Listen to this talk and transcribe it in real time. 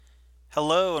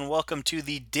Hello and welcome to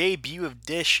the debut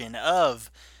edition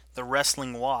of the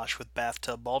Wrestling Wash with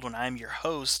Bathtub Baldwin. I am your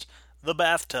host, the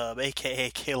Bathtub, aka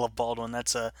Caleb Baldwin.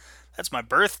 That's my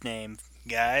birth name,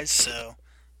 guys. So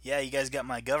yeah, you guys got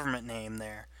my government name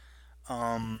there.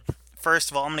 Um, First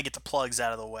of all, I'm gonna get the plugs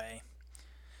out of the way.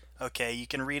 Okay, you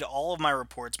can read all of my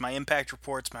reports, my Impact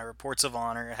reports, my reports of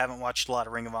honor. I haven't watched a lot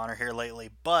of Ring of Honor here lately,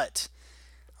 but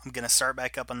I'm gonna start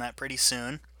back up on that pretty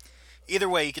soon. Either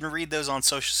way, you can read those on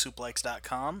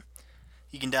socialsuplex.com.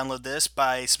 You can download this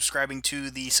by subscribing to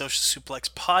the Social Suplex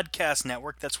Podcast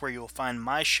Network. That's where you will find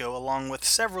my show, along with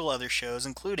several other shows,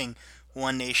 including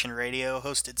One Nation Radio,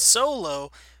 hosted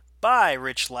solo by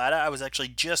Rich Latta. I was actually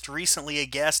just recently a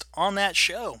guest on that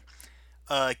show.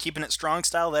 Keeping It Strong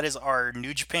Style, that is our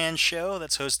New Japan show.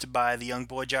 That's hosted by the young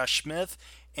boy Josh Smith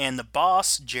and the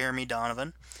boss, Jeremy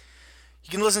Donovan. You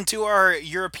can listen to our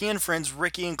European friends,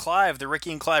 Ricky and Clive, the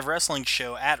Ricky and Clive Wrestling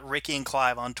Show, at Ricky and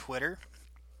Clive on Twitter.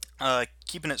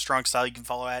 Keeping It Strong Style, you can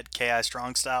follow at KI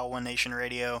Strong Style, One Nation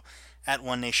Radio, at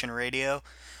One Nation Radio.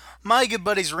 My good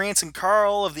buddies Rance and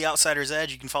Carl of the Outsiders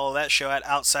Edge, you can follow that show at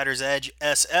Outsiders Edge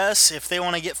SS. If they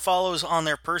want to get follows on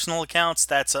their personal accounts,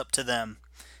 that's up to them.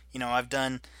 You know, I've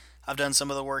done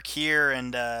some of the work here,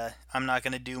 and I'm not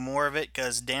going to do more of it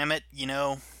because, damn it, you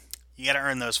got to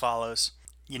earn those follows.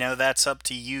 That's up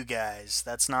to you guys.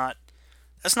 That's not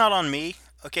on me.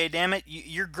 Okay, damn it,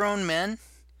 you're grown men.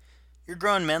 You're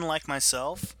grown men like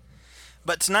myself.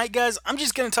 But tonight, guys, I'm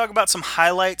just going to talk about some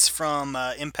highlights from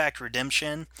Impact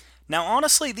Redemption. Now,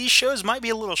 honestly, these shows might be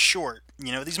a little short.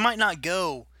 These might not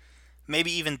go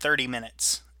maybe even 30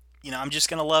 minutes. I'm just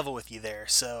going to level with you there.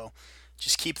 So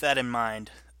just keep that in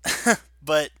mind.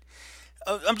 But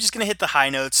I'm just going to hit the high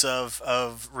notes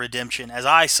of Redemption as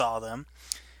I saw them.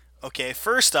 Okay,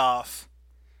 first off,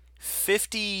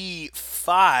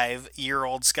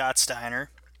 55-year-old Scott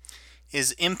Steiner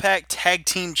is Impact Tag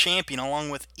Team Champion along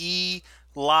with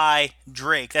Eli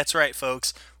Drake. That's right,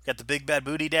 folks. We got the Big Bad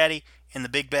Booty Daddy and the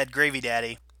Big Bad Gravy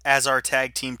Daddy as our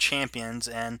tag team champions.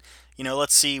 And,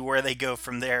 let's see where they go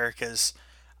from there because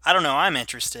I don't know. I'm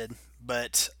interested.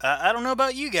 But I don't know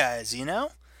about you guys,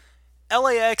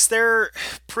 LAX, they're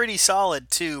pretty solid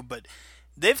too, but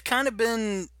they've kind of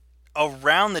been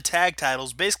around the tag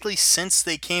titles basically since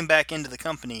they came back into the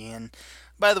company. And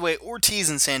by the way, Ortiz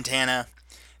and Santana,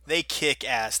 they kick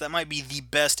ass. That might be the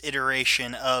best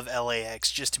iteration of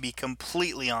LAX, just to be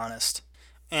completely honest.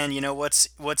 And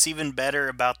what's even better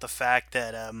about the fact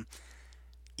that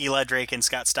Eli Drake and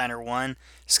Scott Steiner won?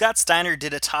 Scott Steiner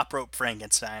did a top rope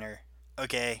Frankensteiner.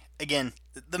 Okay, again,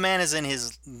 the man is in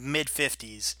his mid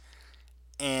 50s,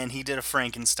 and he did a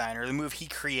Frankensteiner, the move he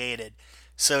created.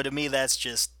 So to me, that's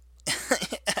just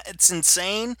it's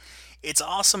insane. It's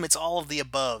awesome. It's all of the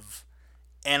above,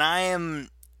 and I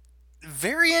am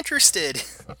very interested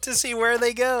to see where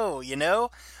they go, I'm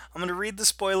going to read the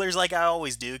spoilers like I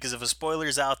always do because if a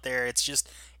spoiler's out there, it's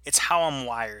how I'm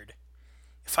wired.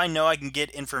 If I know I can get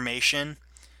information,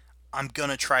 I'm going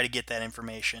to try to get that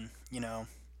information.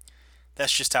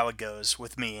 That's just how it goes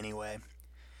with me anyway.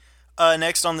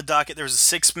 Next on the docket, there was a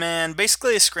six-man,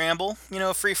 basically a scramble,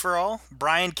 free for all.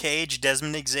 Brian Cage,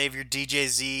 Desmond Xavier,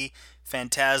 DJZ,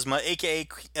 Phantasma, aka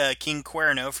King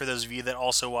Cuerno, for those of you that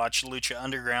also watch Lucha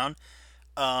Underground.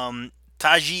 Taiji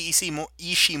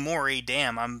Ishimori,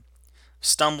 damn, I'm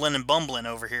stumbling and bumbling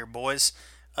over here, boys.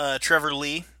 Trevor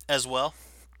Lee as well.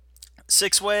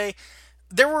 Six-way,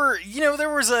 there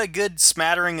was a good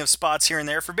smattering of spots here and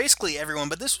there for basically everyone,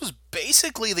 but this was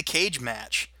basically the cage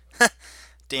match.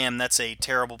 Damn, that's a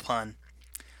terrible pun.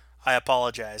 I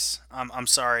apologize. I'm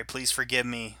sorry. Please forgive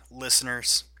me,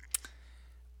 listeners.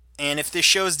 And if this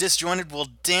show is disjointed, well,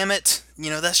 damn it.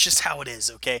 That's just how it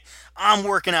is, okay? I'm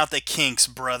working out the kinks,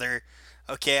 brother.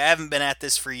 Okay, I haven't been at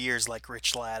this for years like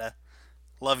Rich Latta.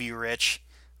 Love you, Rich.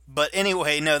 But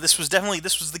anyway, no, this was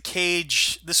the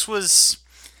cage. I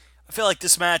feel like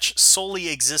this match solely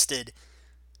existed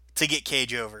to get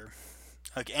Cage over.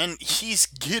 Okay, and he's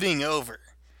getting over.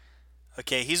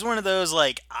 Okay, he's one of those,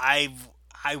 like, I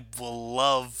will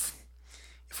love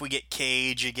if we get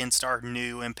Cage against our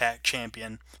new Impact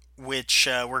champion, which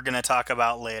we're going to talk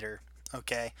about later.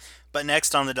 Okay, but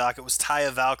next on the docket was Taya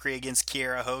Valkyrie against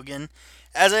Kiera Hogan.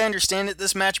 As I understand it,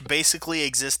 this match basically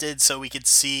existed so we could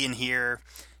see and hear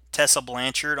Tessa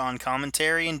Blanchard on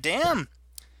commentary, and damn,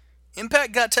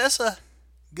 Impact got Tessa.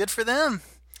 Good for them.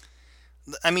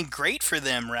 I mean, great for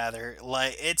them, rather.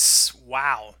 Like, it's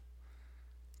wow.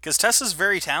 Because Tessa's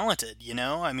very talented,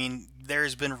 I mean,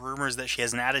 there's been rumors that she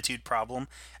has an attitude problem,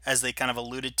 as they kind of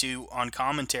alluded to on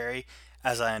commentary,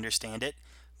 as I understand it.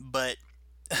 But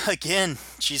again,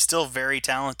 she's still very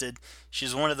talented.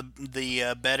 She's one of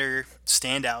the better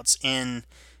standouts in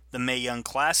the Mae Young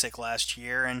Classic last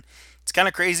year, and it's kind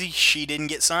of crazy she didn't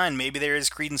get signed. Maybe there is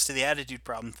credence to the attitude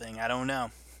problem thing. I don't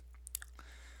know.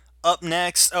 Up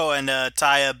next, oh, and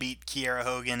Taya beat Kiera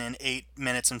Hogan in 8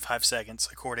 minutes and 5 seconds,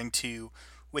 according to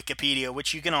Wikipedia,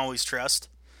 which you can always trust.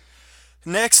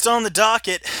 Next on the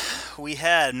docket, we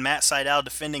had Matt Sydal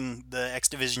defending the X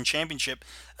Division Championship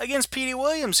against Petey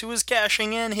Williams, who was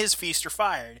cashing in his Feast or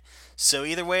Fired. So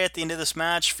either way, at the end of this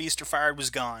match, Feast or Fired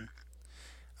was gone.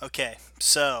 Okay,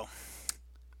 so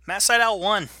Matt Sydal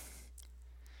won.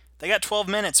 They got 12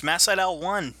 minutes. Matt Sydal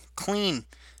won. Clean.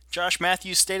 Josh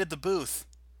Matthews stayed at the booth.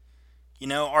 You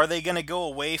know, are they going to go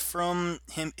away from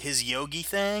his yogi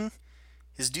thing?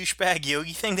 His douchebag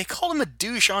yogi thing? They called him a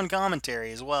douche on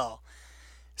commentary as well.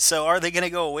 So are they going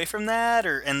to go away from that,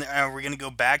 and are we going to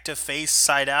go back to face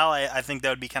Sydal? I think that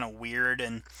would be kind of weird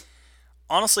and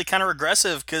honestly kind of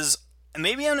regressive, because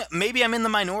maybe I'm in the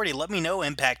minority. Let me know,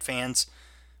 Impact fans.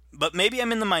 But maybe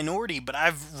I'm in the minority, but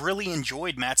I've really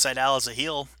enjoyed Matt Sydal as a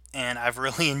heel, and I've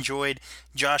really enjoyed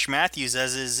Josh Matthews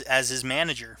as his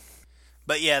manager.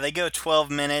 But yeah, they go 12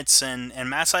 minutes, and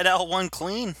Matt Sydal won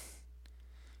clean.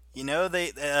 You know,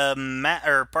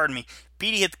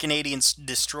 Petey hit the Canadian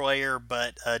Destroyer,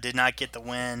 but did not get the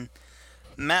win.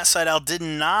 Matt Sydal did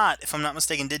not, if I'm not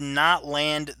mistaken, did not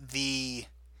land the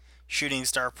Shooting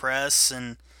Star Press,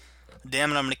 and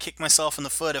damn it, I'm going to kick myself in the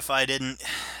foot if I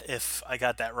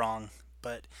got that wrong.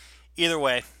 But either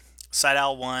way,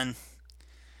 Sydal won,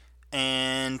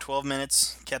 and 12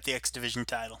 minutes kept the X Division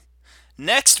title.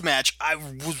 Next match,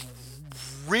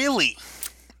 really,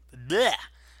 bleh,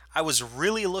 I was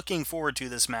really looking forward to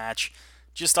this match,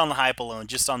 just on the hype alone,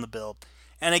 just on the build.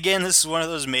 And again, this is one of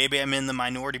those, maybe I'm in the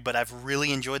minority, but I've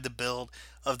really enjoyed the build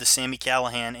of the Sami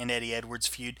Callihan and Eddie Edwards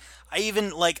feud.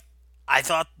 I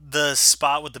thought the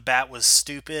spot with the bat was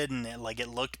stupid, and it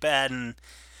looked bad, and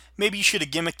maybe you should have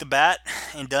gimmicked the bat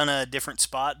and done a different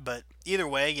spot, but either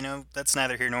way, that's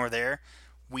neither here nor there.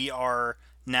 We are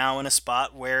now in a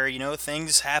spot where,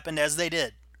 things happened as they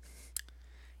did.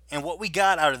 And what we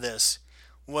got out of this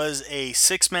was a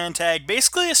six-man tag,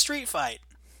 basically a street fight.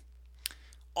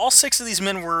 All six of these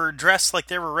men were dressed like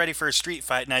they were ready for a street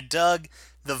fight, and I dug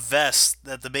the vest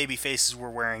that the baby faces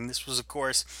were wearing. This was, of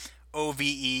course,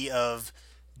 OVE of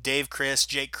Dave Christ,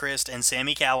 Jake Christ, and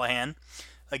Sami Callihan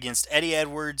against Eddie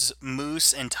Edwards,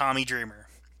 Moose, and Tommy Dreamer.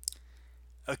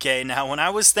 Okay, now when I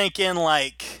was thinking,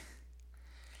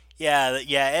 yeah,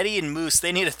 Eddie and Moose,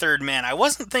 they need a third man. I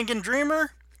wasn't thinking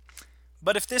Dreamer,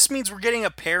 but if this means we're getting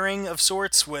a pairing of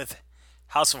sorts with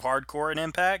House of Hardcore and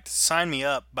Impact, sign me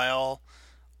up by all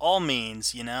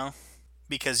means,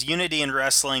 because unity in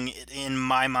wrestling, in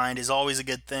my mind, is always a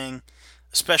good thing,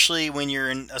 especially when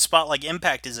you're in a spot like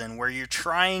Impact is in, where you're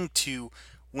trying to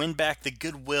win back the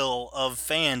goodwill of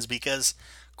fans, because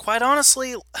quite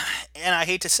honestly, and I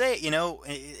hate to say it,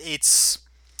 it's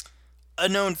a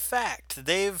known fact,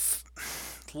 they've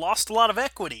lost a lot of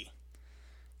equity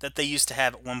that they used to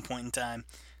have at one point in time.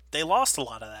 They lost a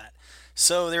lot of that.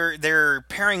 So they're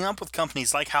pairing up with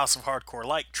companies like House of Hardcore,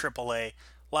 like AAA,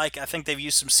 like I think they've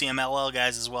used some CMLL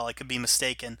guys as well. I could be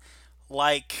mistaken.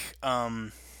 Like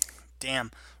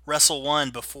Wrestle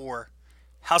One before.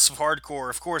 House of Hardcore,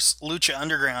 of course, Lucha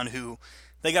Underground, who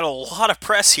they got a lot of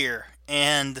press here,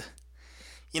 and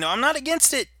I'm not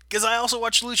against it, because I also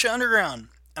watch Lucha Underground,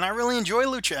 and I really enjoy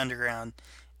Lucha Underground.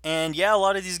 And yeah, a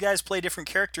lot of these guys play different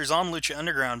characters on Lucha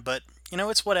Underground, but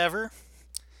it's whatever.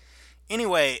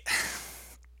 Anyway,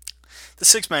 the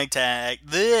six-man tag.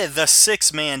 The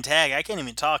six-man tag. I can't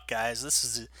even talk, guys.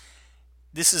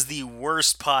 This is the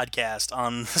worst podcast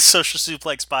on the Social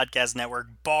Suplex Podcast Network,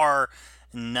 bar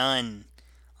none.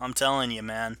 I'm telling you,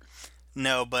 man.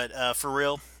 No, but for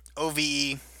real,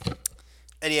 OVE,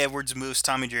 Eddie Edwards, Moose,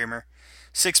 Tommy Dreamer,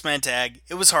 six-man tag.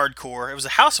 It was hardcore. It was a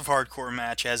House of Hardcore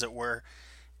match, as it were,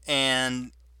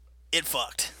 and it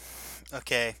fucked.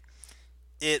 Okay.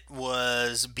 It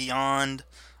was beyond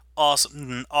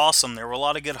awesome. There were a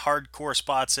lot of good hardcore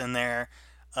spots in there.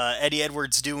 Eddie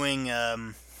Edwards doing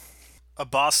a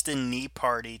Boston knee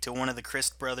party to one of the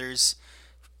Christ brothers,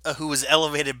 who was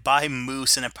elevated by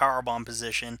Moose in a powerbomb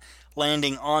position,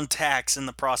 landing on tacks in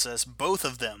the process. Both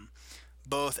of them.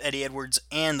 Both Eddie Edwards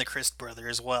and the Christ brother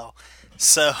as well.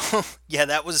 So, yeah,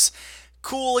 that was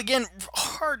cool. Again,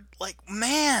 hard.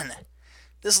 Man,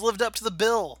 this lived up to the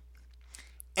bill.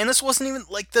 And this wasn't even,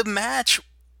 the match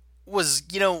was,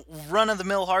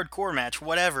 run-of-the-mill hardcore match,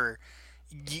 whatever.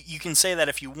 You can say that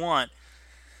if you want.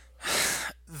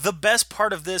 The best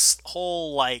part of this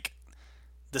whole,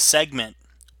 the segment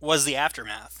was the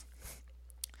aftermath.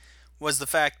 Was the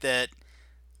fact that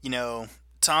You know,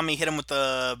 Tommy hit him with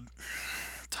the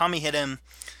Tommy hit him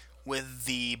with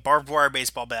the barbed wire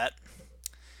baseball bat,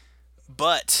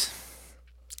 but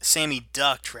Sammy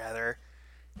ducked rather.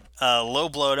 Low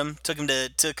blowed him, took him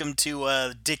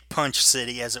to Dick Punch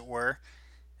City, as it were.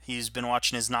 He's been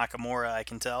watching his Nakamura, I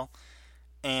can tell,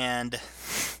 and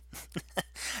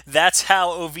that's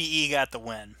how OVE got the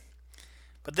win.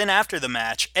 But then after the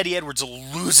match, Eddie Edwards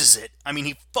loses it. I mean,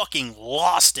 he fucking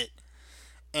lost it.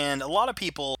 And a lot of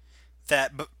people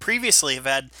that previously have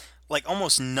had like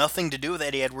almost nothing to do with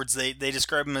Eddie Edwards, they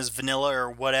describe him as vanilla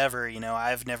or whatever.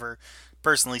 I've never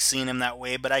personally seen him that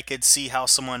way, but I could see how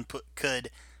someone could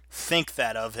think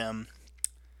that of him.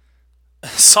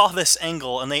 Saw this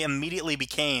angle and they immediately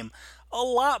became a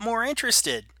lot more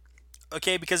interested.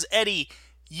 Okay, because Eddie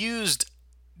used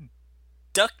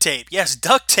duct tape. Yes,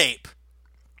 duct tape.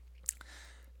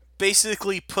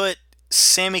 Basically put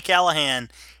Sammy Callahan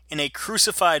in a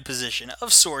crucified position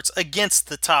of sorts against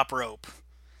the top rope.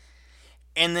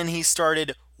 And then he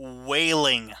started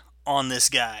wailing on this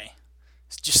guy.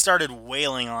 Just started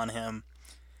wailing on him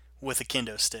with a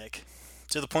kendo stick.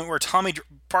 To the point where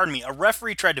a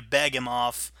referee tried to beg him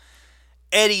off.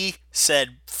 Eddie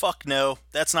said, fuck no,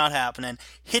 that's not happening.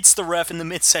 Hits the ref in the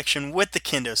midsection with the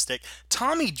kendo stick.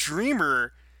 Tommy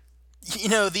Dreamer,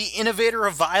 the innovator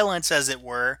of violence, as it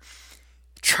were,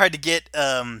 tried to get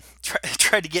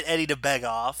Eddie to beg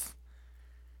off.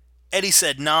 Eddie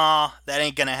said, nah, that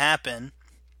ain't gonna happen.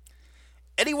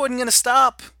 Eddie wasn't gonna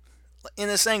stop in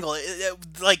this angle.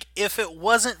 Like, if it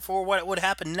wasn't for what would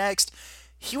happen next,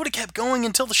 he would have kept going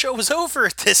until the show was over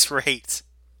at this rate.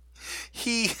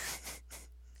 He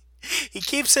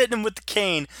keeps hitting him with the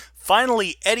cane.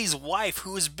 Finally, Eddie's wife,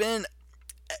 who has been,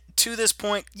 to this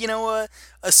point,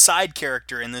 a side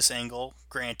character in this angle,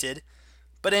 granted.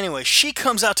 But anyway, she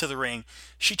comes out to the ring.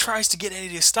 She tries to get Eddie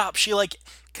to stop. She,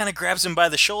 kind of grabs him by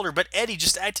the shoulder. But Eddie,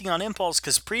 just acting on impulse,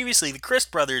 because previously the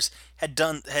Christ brothers had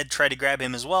tried to grab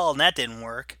him as well, and that didn't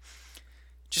work.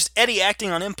 Just Eddie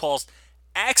acting on impulse,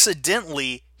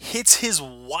 accidentally hits his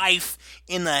wife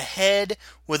in the head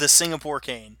with a Singapore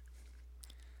cane.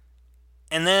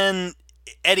 And then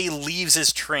Eddie leaves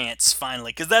his trance,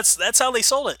 finally. Because that's how they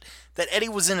sold it. That Eddie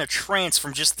was in a trance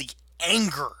from just the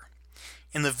anger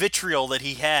and the vitriol that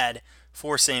he had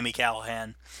for Sami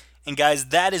Callihan. And guys,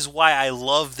 that is why I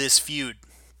love this feud.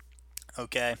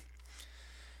 Okay?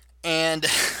 And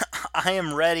I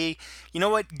am ready. You know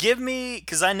what? Give me,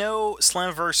 because I know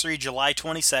Slammiversary July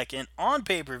 22nd on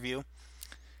pay-per-view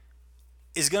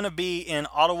is going to be in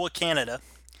Ottawa, Canada.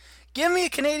 Give me a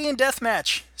Canadian death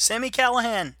match. Sami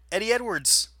Callihan, Eddie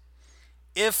Edwards.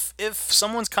 If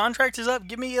someone's contract is up,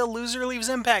 give me a loser leaves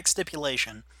Impact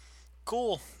stipulation.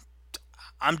 Cool.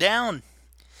 I'm down.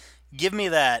 Give me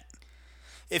that.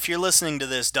 If you're listening to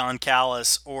this, Don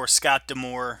Callis or Scott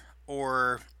D'Amore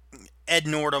or Ed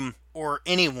Nordum or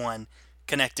anyone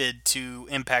connected to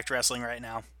Impact Wrestling right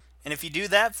now. And if you do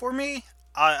that for me,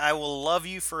 I will love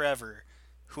you forever.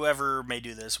 Whoever may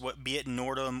do this, be it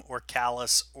Nordum or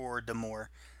Callis or D'Amore,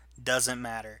 doesn't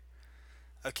matter.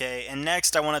 Okay, and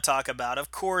next I want to talk about,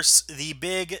 of course, the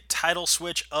big title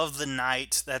switch of the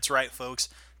night. That's right, folks.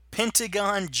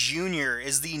 Pentagon Jr.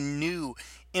 is the new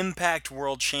Impact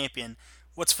World Champion.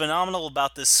 What's phenomenal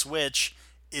about this switch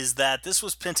is that this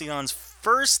was Pentagon's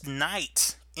first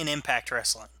night in Impact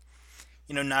Wrestling.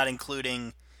 Not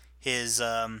including his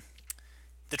the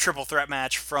triple threat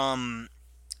match from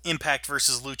Impact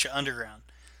versus Lucha Underground.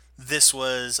 This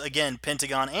was, again,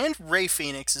 Pentagon and Rey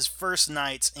Fenix's first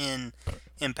nights in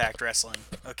Impact Wrestling,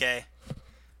 okay?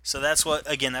 So that's what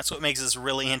makes this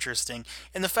really interesting.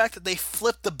 And the fact that they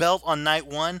flipped the belt on night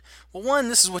one, well, one,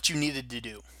 this is what you needed to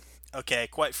do, okay,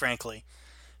 quite frankly.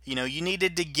 You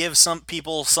needed to give some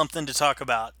people something to talk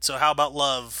about. So how about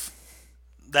love?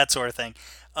 That sort of thing.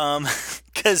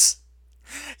 Because,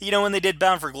 when they did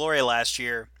Bound for Glory last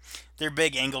year, their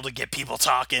big angle to get people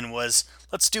talking was,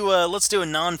 let's do a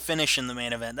non-finish in the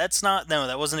main event.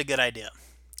 That wasn't a good idea.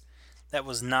 That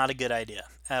was not a good idea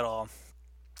at all.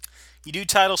 You do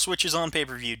title switches on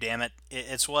pay-per-view, damn it.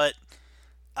 It's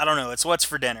what's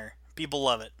for dinner. People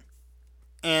love it.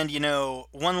 And,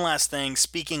 one last thing,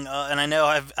 speaking of, and I know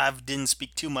I didn't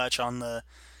speak too much on the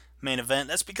main event.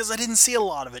 That's because I didn't see a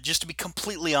lot of it, just to be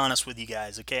completely honest with you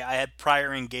guys, okay? I had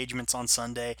prior engagements on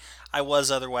Sunday. I was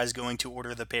otherwise going to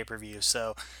order the pay-per-view,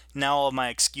 so now all my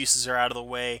excuses are out of the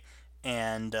way,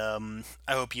 and I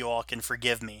hope you all can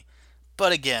forgive me.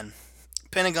 But again,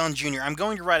 Pentagon Jr., I'm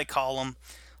going to write a column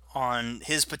on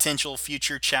his potential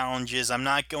future challenges. I'm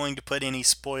not going to put any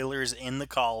spoilers in the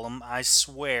column, I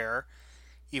swear,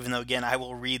 even though, again, I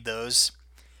will read those.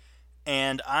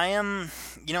 and I'm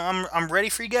ready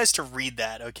for you guys to read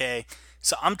that, okay?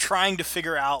 So I'm trying to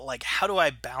figure out like how do I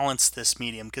balance this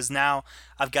medium, because now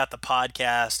I've got the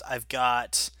podcast, I've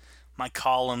got my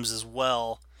columns as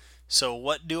well. So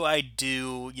what do I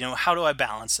do? How do I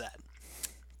balance that?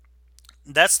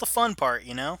 That's the fun part,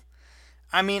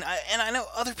 I mean, and I know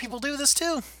other people do this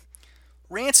too.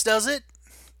 Rance does it,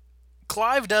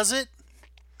 Clive does it,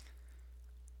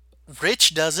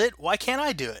 Rich does it. Why can't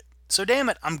I do it? So damn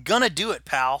it, I'm gonna do it,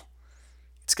 pal.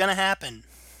 It's gonna happen.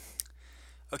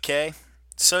 Okay.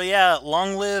 So yeah,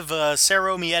 long live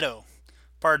Cerro Miedo.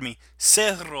 Pardon me,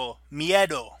 Cerro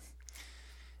Miedo.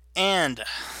 And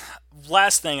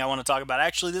last thing I want to talk about.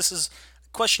 Actually, this is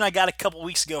a question I got a couple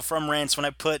weeks ago from Rance when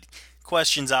I put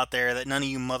questions out there that none of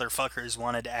you motherfuckers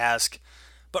wanted to ask.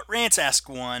 But Rance asked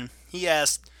one. He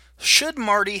asked, should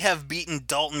Marty have beaten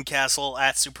Dalton Castle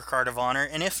at Supercard of Honor?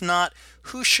 And if not,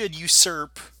 who should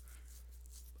usurp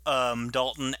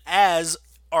Dalton as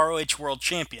ROH World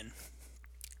Champion?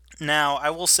 Now, I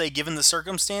will say, given the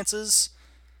circumstances,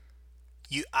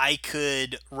 I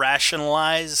could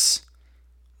rationalize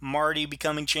Marty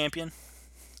becoming champion.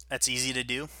 That's easy to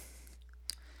do.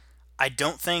 I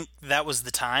don't think that was the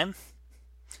time.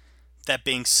 That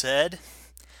being said,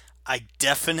 I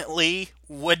definitely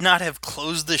would not have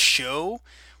closed the show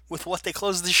with what they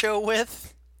closed the show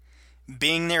with,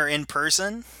 being there in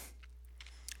person.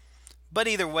 But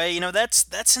either way,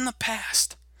 that's in the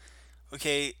past.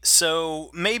 Okay,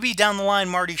 so maybe down the line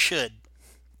Marty should.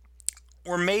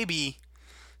 Or maybe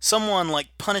someone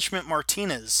like Punishment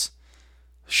Martinez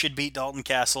should beat Dalton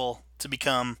Castle to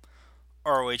become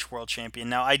ROH World Champion.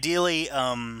 Now, ideally,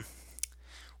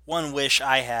 one wish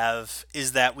I have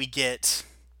is that we get,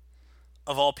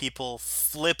 of all people,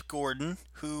 Flip Gordon,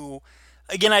 who,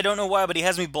 again, I don't know why, but he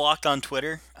has me blocked on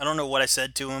Twitter. I don't know what I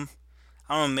said to him.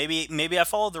 I don't know, maybe I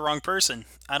followed the wrong person.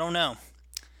 I don't know.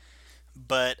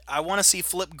 But I want to see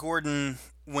Flip Gordon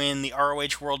win the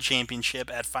ROH World Championship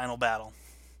at Final Battle.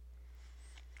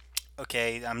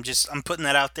 Okay, I'm putting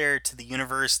that out there to the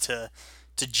universe, to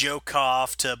Joe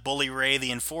Koff, to Bully Ray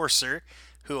the Enforcer,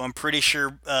 who I'm pretty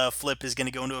sure Flip is going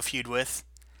to go into a feud with.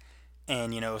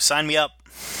 And, sign me up,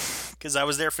 because I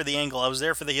was there for the angle. I was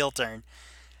there for the heel turn.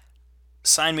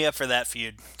 Sign me up for that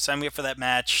feud. Sign me up for that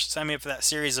match. Sign me up for that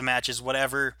series of matches,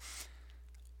 whatever.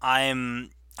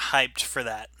 I'm hyped for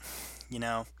that,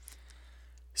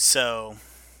 So,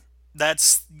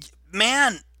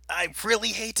 man, I really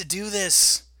hate to do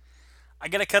this. I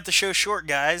gotta cut the show short,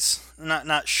 guys.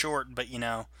 Not short, but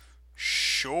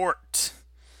short.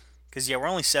 Because, yeah, we're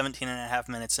only 17 and a half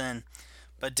minutes in.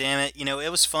 But damn it,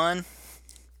 it was fun.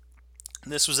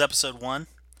 This was episode 1.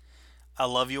 I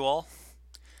love you all.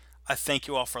 I thank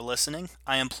you all for listening.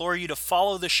 I implore you to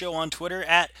follow the show on Twitter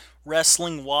at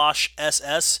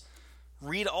WrestlingWashSS.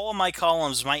 Read all of my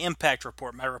columns, my Impact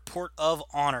Report, my Report of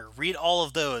Honor. Read all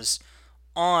of those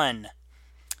on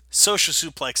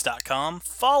socialsuplex.com.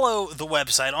 Follow the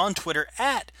website on Twitter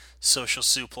at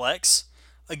socialsuplex.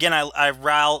 Again, I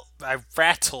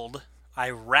rattled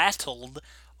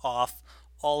off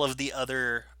all of the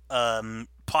other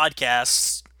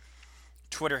podcasts'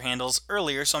 Twitter handles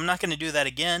earlier, so I'm not going to do that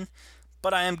again.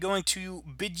 But I am going to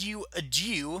bid you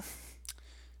adieu,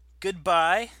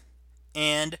 goodbye,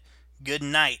 and good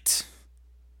night.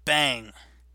 Bang.